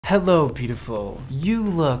Hello, beautiful. You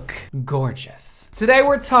look gorgeous. Today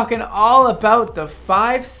we're talking all about the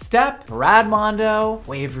 5-step XMONDO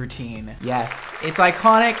wave routine. Yes, it's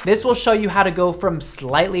iconic. This will show you how to go from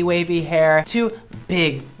slightly wavy hair to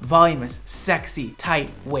big, voluminous, sexy, tight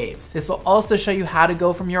waves. This will also show you how to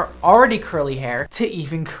go from your already curly hair to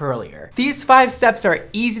even curlier. These 5 steps are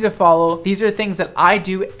easy to follow. These are things that I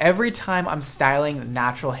do every time I'm styling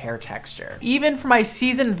natural hair texture. Even for my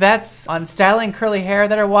seasoned vets on styling curly hair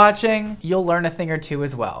that are watching, you'll learn a thing or two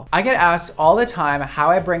as well. I get asked all the time how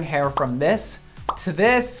I bring hair from this to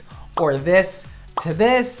this or this to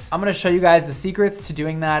this. I'm gonna show you guys the secrets to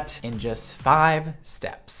doing that in just 5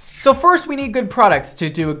 steps. So first, we need good products to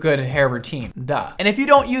do a good hair routine, duh. And if you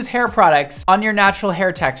don't use hair products on your natural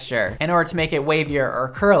hair texture in order to make it wavier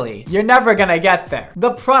or curly, you're never gonna get there.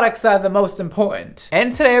 The products are the most important.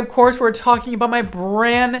 And today, of course, we're talking about my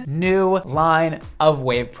brand new line of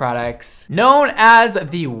wave products known as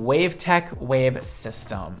the Wavetech Wave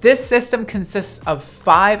System. This system consists of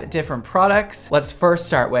 5 different products. Let's first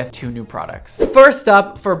start with 2 new products. First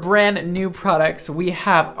up, for brand new products, we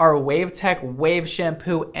have our Wavetech Wave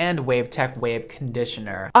Shampoo and Wavetech Wave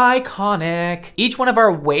Conditioner. Iconic! Each one of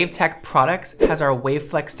our Wavetech products has our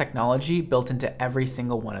Waveflex technology built into every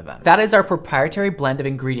single one of them. That is our proprietary blend of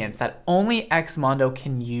ingredients that only XMONDO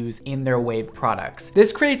can use in their wave products.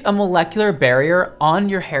 This creates a molecular barrier on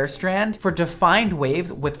your hair strand for defined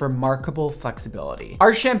waves with remarkable flexibility.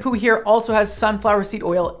 Our shampoo here also has sunflower seed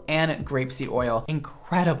oil and grapeseed oil.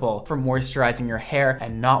 Incredible for moisturizing your hair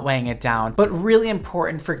and not weighing it down, but really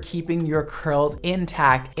important for keeping your curls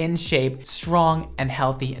intact, in shape, strong and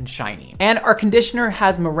healthy and shiny. And our conditioner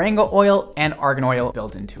has moringa oil and argan oil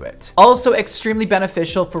built into it. Also extremely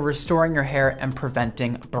beneficial for restoring your hair and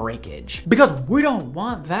preventing breakage. Because we don't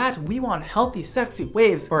want that, we want healthy, sexy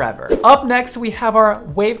waves forever. Up next, we have our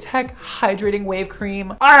Wavetech Hydrating Wave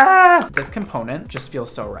Cream. This component just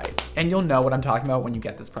feels so right. And you'll know what I'm talking about when you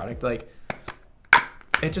get this product. Like,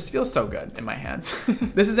 it just feels so good in my hands.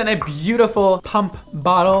 This is in a beautiful pump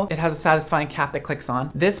bottle. It has a satisfying cap that clicks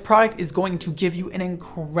on. This product is going to give you an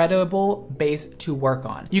incredible base to work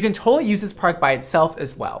on. You can totally use this product by itself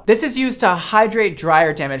as well. This is used to hydrate dry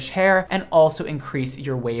or damaged hair and also increase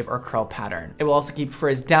your wave or curl pattern. It will also keep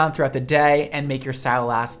frizz down throughout the day and make your style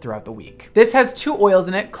last throughout the week. This has 2 oils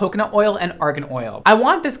in it, coconut oil and argan oil. I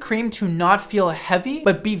want this cream to not feel heavy,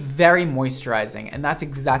 but be very moisturizing, and that's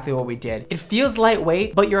exactly what we did. It feels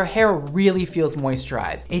lightweight, but your hair really feels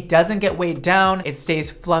moisturized. It doesn't get weighed down, it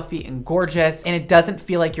stays fluffy and gorgeous, and it doesn't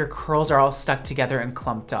feel like your curls are all stuck together and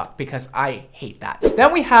clumped up, because I hate that.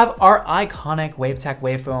 Then we have our iconic Wavetech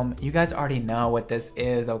Wave Foam. You guys already know what this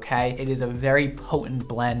is, okay? It is a very potent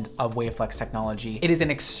blend of Waveflex technology. It is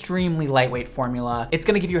an extremely lightweight formula. It's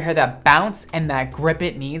gonna give your hair that bounce and that grip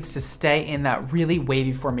it needs to stay in that really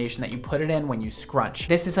wavy formation that you put it in when you scrunch.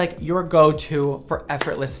 This is like your go-to for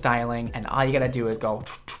effortless styling, and all you gotta do is go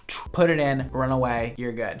put it in, run away,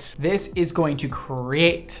 you're good. This is going to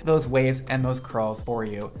create those waves and those curls for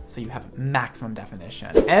you so you have maximum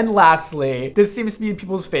definition. And lastly, this seems to be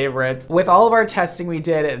people's favorite. With all of our testing we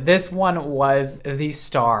did, this one was the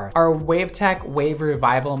star. Our Wavetech Wave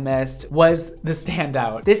Revival Mist was the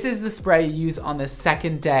standout. This is the spray you use on the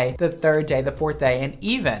 2nd day, the 3rd day, the 4th day, and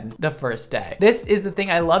even the 1st day. This is the thing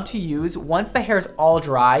I love to use once the hair is all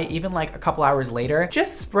dry, even like a couple hours later.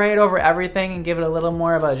 Just spray it over everything and give it a little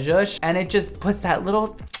more of a zhuzh, and it just puts that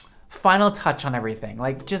little final touch on everything,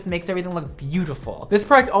 like just makes everything look beautiful. This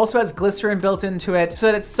product also has glycerin built into it so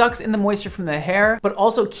that it sucks in the moisture from the hair, but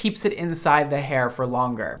also keeps it inside the hair for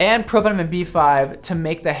longer. And provitamin B5 to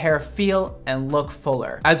make the hair feel and look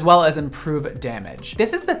fuller, as well as improve damage.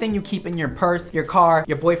 This is the thing you keep in your purse, your car,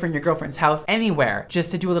 your boyfriend, your girlfriend's house, anywhere, just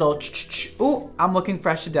to do a little ooh, I'm looking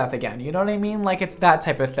fresh to death again. You know what I mean? Like, it's that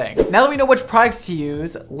type of thing. Now that we know which products to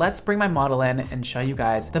use, let's bring my model in and show you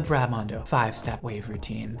guys the XMONDO 5-step wave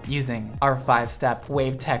routine using our 5-step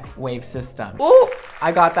Wavetech Wave System. Ooh,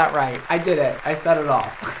 I got that right. I did it. I said it all.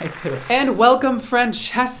 I did it. And welcome,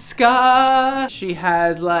 Francesca. She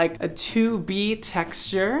has like a 2B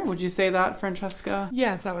texture. Would you say that, Francesca?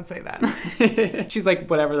 Yes, I would say that. She's like,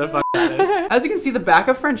 whatever the fuck that is. As you can see, the back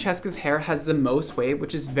of Francesca's hair has the most wave,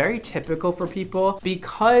 which is very typical for people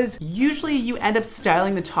because usually you end up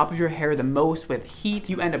styling the top of your hair the most with heat.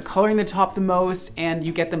 You end up coloring the top the most, and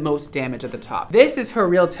you get the most damage at the top. This is her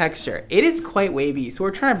real texture. It is quite wavy, so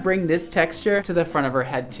we're trying to bring this texture to the front of her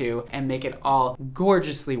head too and make it all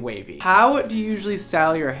gorgeously wavy. How do you usually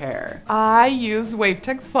style your hair? I use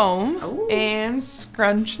Wavetech foam and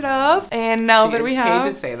scrunch it up. And now that we have... paid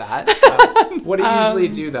to say that. So. What do you usually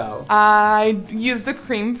do though? do? I use the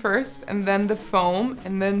cream first and then the foam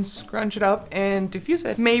and then scrunch it up and diffuse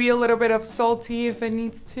it. Maybe a little bit of salty if I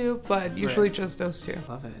need to, but usually just those two.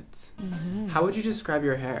 Love it. How would you describe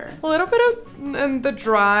your hair? A little bit of the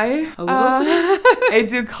dry. A little bit? I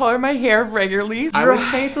do color my hair regularly. I would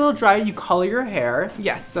say it's a little dry. You color your hair.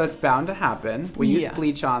 Yes. So it's bound to happen. We use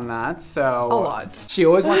bleach on that, so. A lot. She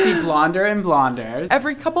always wants to be blonder and blonder.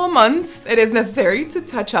 Every couple of months, it is necessary to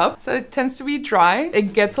touch up. So it tends to be dry.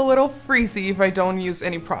 It gets a little frizzy if I don't use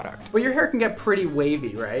any product. But your hair can get pretty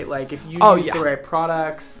wavy, right? Like if you use the right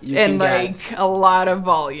products, you and can like a lot of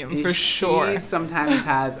volume for She sure. sometimes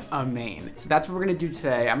has a mane. So that's what we're gonna do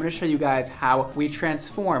today. I'm gonna show you guys how we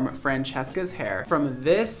transform Francesca's hair from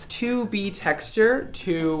this 2B texture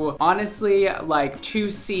to honestly like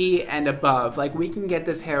 2C and above. Like we can get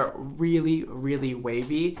this hair really, really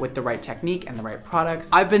wavy with the right technique and the right products.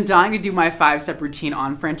 I've been dying to do my 5-step routine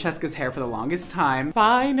on Francesca's hair for the longest time.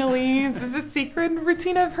 Finally, this is a secret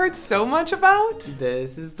routine I've heard so much about.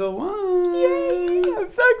 This is the one. Yay, I'm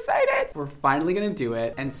so excited. We're finally gonna do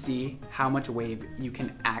it and see how much wave you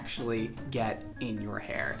can actually get in your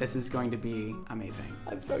hair. This is going to be amazing.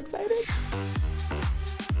 I'm so excited.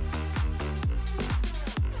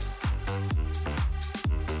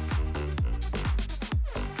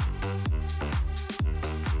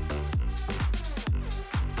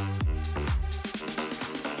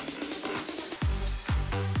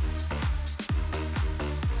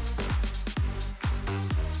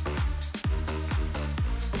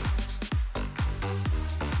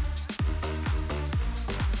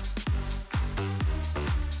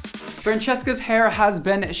 Francesca's hair has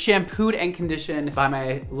been shampooed and conditioned by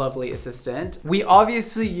my lovely assistant. We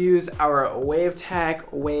obviously use our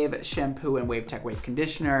Wavetech Wave Shampoo and Wavetech Wave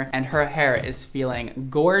Conditioner, and her hair is feeling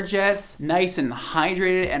gorgeous, nice and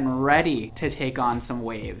hydrated, and ready to take on some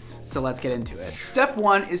waves. So let's get into it. Step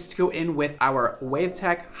 1 is to go in with our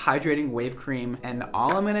Wavetech Hydrating Wave Cream, and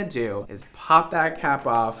all I'm gonna do is pop that cap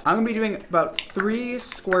off. I'm gonna be doing about 3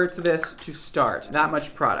 squirts of this to start, that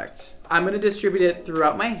much product. I'm gonna distribute it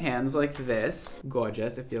throughout my hands like this.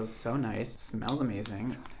 Gorgeous, it feels so nice. Smells amazing.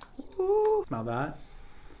 So nice. Ooh. Smell that.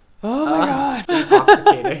 Oh my God.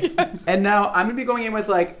 Intoxicating. Yes. And now I'm gonna be going in with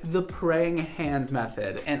like the praying hands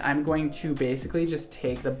method, and I'm going to basically just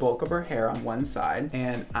take the bulk of her hair on one side,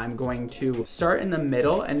 and I'm going to start in the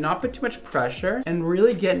middle and not put too much pressure and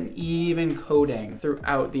really get an even coating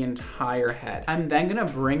throughout the entire head. I'm then gonna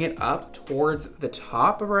bring it up towards the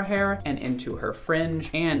top of her hair and into her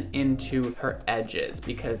fringe and into her edges,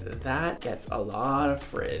 because that gets a lot of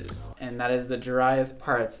frizz, and that is the driest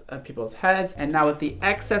parts of people's heads. And now with the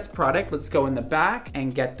excess product, let's go in the back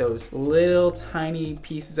and get those little tiny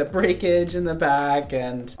pieces of breakage in the back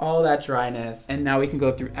and all that dryness. And now we can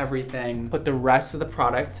go through everything, put the rest of the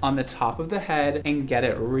product on the top of the head and get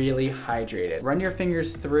it really hydrated. Run your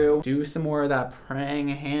fingers through, do some more of that praying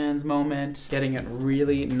hands moment, getting it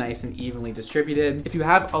really nice and evenly distributed. If you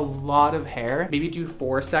have a lot of hair, maybe do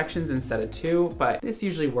 4 sections instead of 2, but this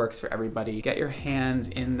usually works for everybody. Get your hands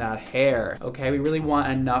in that hair, okay? We really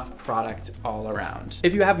want enough product all around.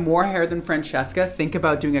 If you have more hair than Francesca, think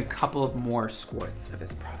about doing a couple of more squirts of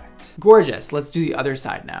this product. Gorgeous. Let's do the other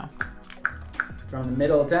side now. From the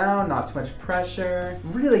middle down, not too much pressure.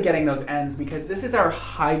 Really getting those ends, because this is our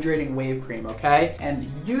hydrating wave cream, okay?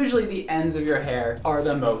 And usually the ends of your hair are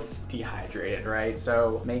the most dehydrated, right?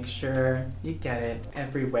 So make sure you get it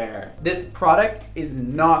everywhere. This product is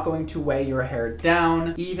not going to weigh your hair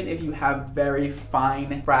down, even if you have very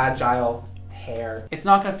fine, fragile hair. It's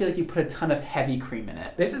not gonna feel like you put a ton of heavy cream in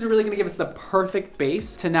it. This is really gonna give us the perfect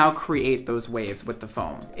base to now create those waves with the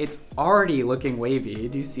foam. It's already looking wavy.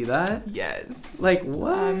 Do you see that? Yes. Like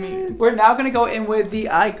what? We're now gonna go in with the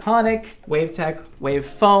iconic Wavetech Wave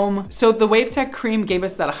Foam. So the Wavetech cream gave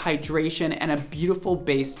us that hydration and a beautiful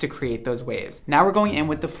base to create those waves. Now we're going in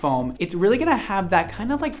with the foam. It's really gonna have that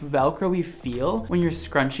kind of like Velcro-y feel when you're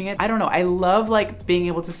scrunching it. I don't know, I love like being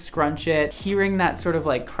able to scrunch it, hearing that sort of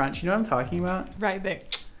like crunch. You know what I'm talking about? Right there.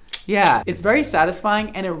 Yeah, it's very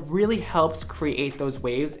satisfying, and it really helps create those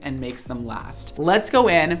waves and makes them last. Let's go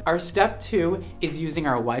in. Our step 2 is using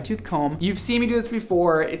our wide tooth comb. You've seen me do this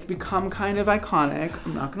before. It's become kind of iconic.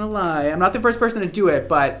 I'm not gonna lie. I'm not the first person to do it,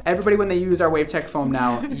 but everybody when they use our Wavetech foam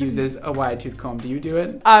now uses a wide tooth comb. Do you do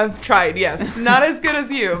it? I've tried, yes. Not as good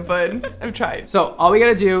as you, but I've tried. So all we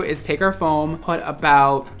gotta do is take our foam, put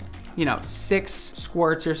about you know, 6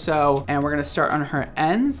 squirts or so. And we're gonna start on her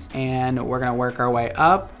ends and we're gonna work our way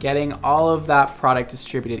up, getting all of that product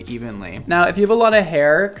distributed evenly. Now, if you have a lot of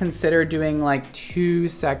hair, consider doing like 2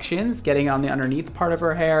 sections, getting on the underneath part of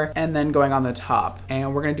her hair and then going on the top.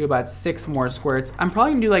 And we're gonna do about 6 more squirts. I'm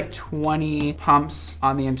probably gonna do like 20 pumps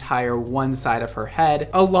on the entire one side of her head.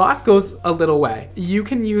 A lot goes a little way. You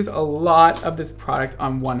can use a lot of this product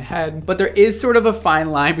on one head, but there is sort of a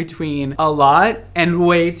fine line between a lot and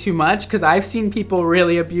way too much, because I've seen people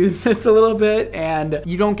really abuse this a little bit and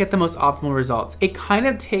you don't get the most optimal results. It kind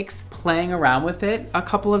of takes playing around with it a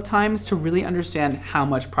couple of times to really understand how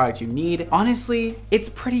much product you need. Honestly, it's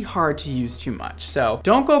pretty hard to use too much. So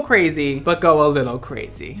don't go crazy, but go a little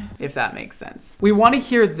crazy, if that makes sense. We want to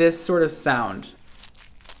hear this sort of sound.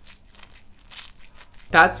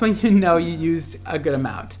 That's when you know you used a good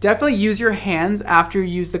amount. Definitely use your hands after you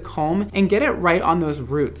use the comb and get it right on those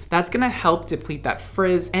roots. That's gonna help deplete that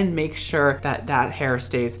frizz and make sure that that hair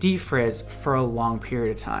stays defrizz for a long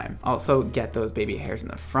period of time. Also get those baby hairs in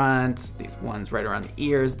the front, these ones right around the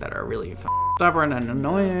ears that are really stubborn and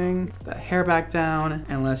annoying. Put that hair back down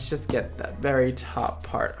and let's just get that very top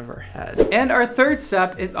part of her head. And our third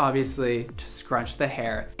step is obviously to scrunch the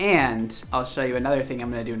hair. And I'll show you another thing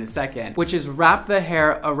I'm gonna do in a second, which is wrap the hair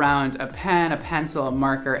around a pen, a pencil, a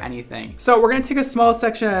marker, anything. So we're gonna take a small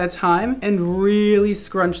section at a time and really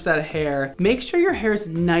scrunch that hair. Make sure your hair is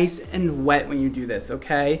nice and wet when you do this,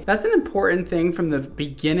 okay? That's an important thing from the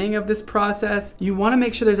beginning of this process. You wanna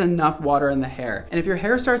make sure there's enough water in the hair. And if your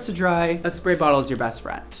hair starts to dry, a spray bottle is your best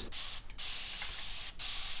friend.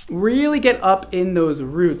 Really get up in those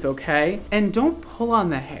roots, okay? And don't pull on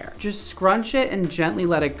the hair. Just scrunch it and gently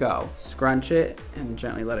let it go. Scrunch it and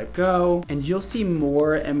gently let it go. And you'll see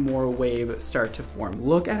more and more wave start to form.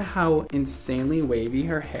 Look at how insanely wavy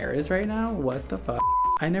her hair is right now. What the fuck?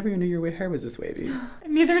 I never even knew your hair was this wavy.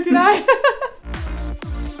 Neither did I.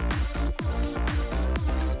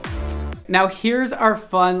 Now here's our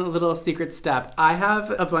fun little secret step. I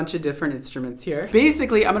have a bunch of different instruments here.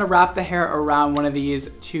 Basically, I'm gonna wrap the hair around one of these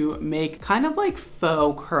to make kind of like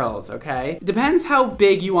faux curls, okay? It depends how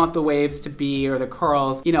big you want the waves to be or the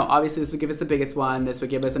curls. You know, obviously this would give us the biggest one, this would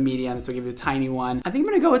give us a medium, this would give you a tiny one. I think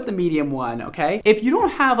I'm gonna go with the medium one, okay? If you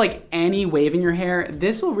don't have like any wave in your hair,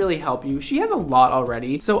 this will really help you. She has a lot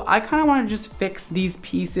already, so I kind of wanna just fix these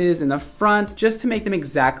pieces in the front just to make them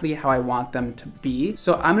exactly how I want them to be.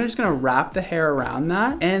 So I'm just gonna wrap the hair around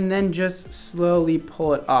that and then just slowly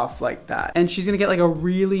pull it off like that. And she's gonna get like a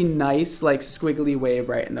really nice like squiggly wave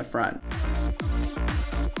right in the front.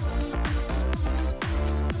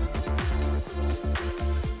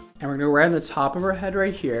 And we're gonna go right on the top of her head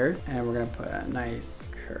right here and we're gonna put a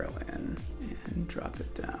nice curl in and drop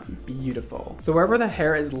it down. Beautiful. So wherever the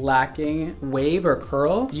hair is lacking wave or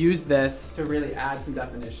curl, use this to really add some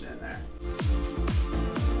definition in there.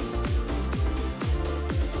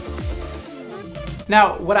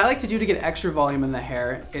 Now, what I like to do to get extra volume in the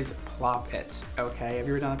hair is plop it, okay? Have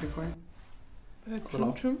you ever done that before?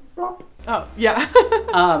 Plop. Oh, yeah.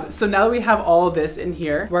 So now that we have all of this in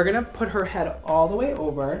here, we're gonna put her head all the way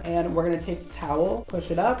over and we're gonna take the towel,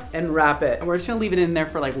 push it up and wrap it. And we're just gonna leave it in there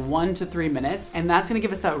for like 1 to 3 minutes. And that's gonna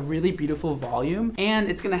give us that really beautiful volume. And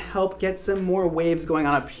it's gonna help get some more waves going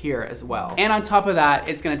on up here as well. And on top of that,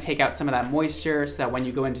 it's gonna take out some of that moisture so that when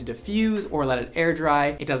you go into diffuse or let it air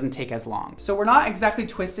dry, it doesn't take as long. So we're not exactly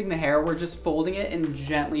twisting the hair, we're just folding it and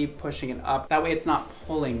gently pushing it up. That way it's not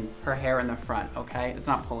pulling her hair in the front, okay? It's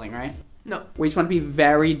not pulling, right? No. We just want to be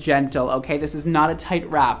very gentle, okay? This is not a tight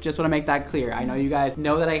wrap. Just want to make that clear. I know you guys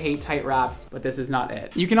know that I hate tight wraps, but this is not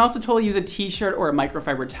it. You can also totally use a t-shirt or a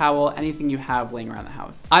microfiber towel, anything you have laying around the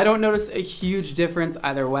house. I don't notice a huge difference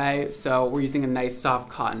either way, so we're using a nice soft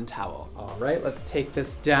cotton towel. All right, let's take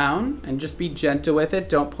this down and just be gentle with it.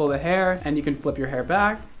 Don't pull the hair, and you can flip your hair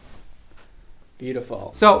back. Beautiful.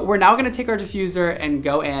 So we're now gonna take our diffuser and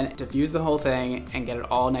go in, diffuse the whole thing and get it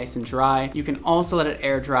all nice and dry. You can also let it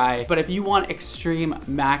air dry, but if you want extreme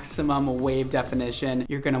maximum wave definition,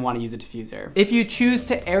 you're gonna wanna use a diffuser. If you choose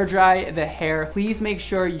to air dry the hair, please make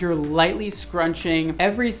sure you're lightly scrunching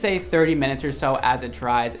every, say, 30 minutes or so as it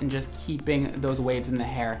dries and just keeping those waves in the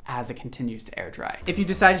hair as it continues to air dry. If you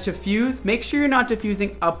decide to diffuse, make sure you're not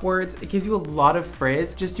diffusing upwards. It gives you a lot of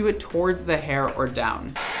frizz. Just do it towards the hair or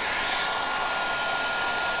down.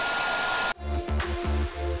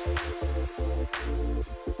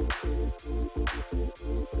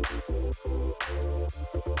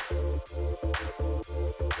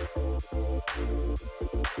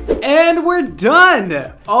 And we're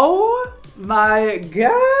done. Oh my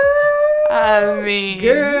God. I mean,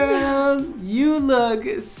 girl, you You look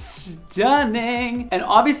stunning. And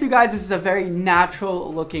obviously, guys, this is a very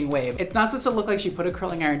natural looking wave. It's not supposed to look like she put a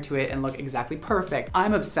curling iron to it and look exactly perfect.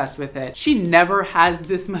 I'm obsessed with it. She never has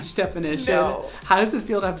this much definition. No. How does it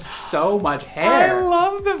feel to have so much hair? I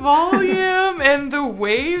love the volume and the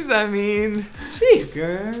waves. I mean, jeez.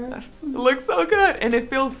 Girl. It looks so good. And it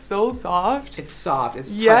feels so soft. It's soft.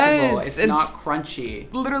 It's touchable. Yes, It's not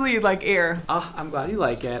crunchy. Literally like air. Oh, I'm glad you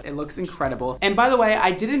like it. It looks incredible. And by the way,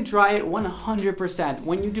 I didn't dry it 100%.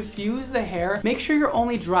 When you diffuse the hair, make sure you're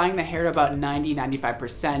only drying the hair to about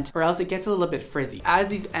 90-95%, or else it gets a little bit frizzy. As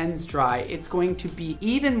these ends dry, it's going to be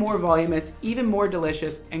even more voluminous, even more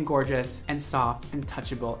delicious and gorgeous and soft and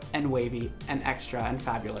touchable and wavy and extra and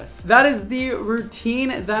fabulous. That is the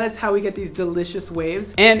routine. That is how we get these delicious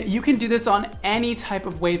waves. And you can do this on any type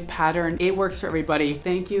of wave pattern. It works for everybody.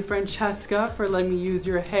 Thank you, Francesca, for letting me use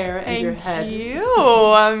your hair and your head. Thank you.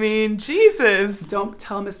 I mean, Jesus. Don't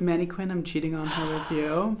tell Miss Mannequin I'm cheating on her with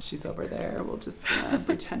you. She's over there. We'll just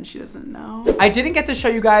pretend she doesn't know. I didn't get to show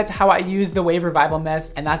you guys how I use the Wave Revival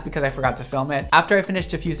Mist, and that's because I forgot to film it. After I finished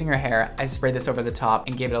diffusing her hair, I sprayed this over the top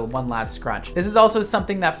and gave it one last scrunch. This is also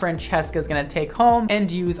something that Francesca is gonna take home and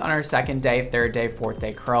use on her second day, third day, fourth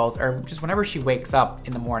day curls, or just whenever she wakes up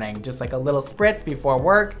in the morning, just like a little spritz before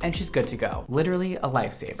work, and she's good to go. Literally a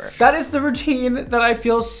lifesaver. That is the routine that I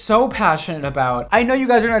feel so passionate about. I know you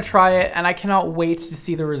guys are gonna try it, and I cannot wait to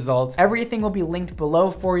see the results. Everything will be linked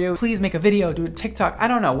below for you. Please make a video, do a TikTok, I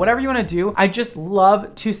don't know, whatever you wanna do. I just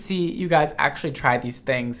love to see you guys actually try these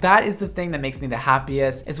things. That is the thing that makes me the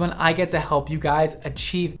happiest, is when I get to help you guys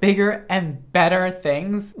achieve bigger and better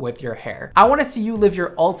things with your hair. I wanna see you live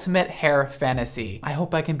your ultimate hair fantasy. I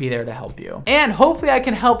hope I can be there to help you. And hopefully I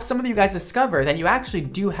can help some of you guys discover that you actually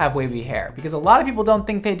do have wavy hair, because a lot of people don't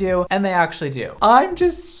think they do, and they actually do. I'm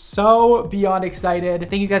just so beyond excited.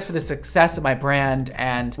 Thank you guys for the success of my brand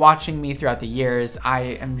and watching me throughout the years. I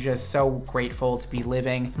am just so grateful to be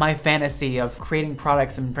living my fantasy of creating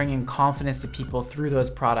products and bringing confidence to people through those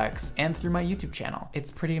products and through my YouTube channel.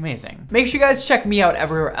 It's pretty amazing. Make sure you guys check me out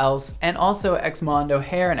everywhere else, and also XMONDO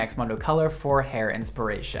Hair and XMONDO Color for hair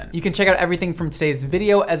inspiration. You can check out everything from today's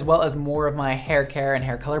video, as well as more of my hair care and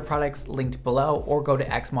hair color products linked below, or go to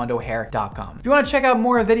xmondohair.com. If you want to check out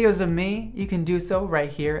more videos of me, you can do so right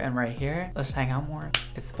here and right here. Let's hang out more.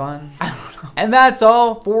 It's fun. I don't know. And that's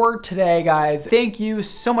all for today, guys. Thank you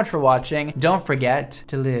so much for watching. Don't forget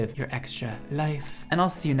to live your extra life, and I'll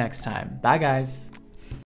see you next time. Bye, guys.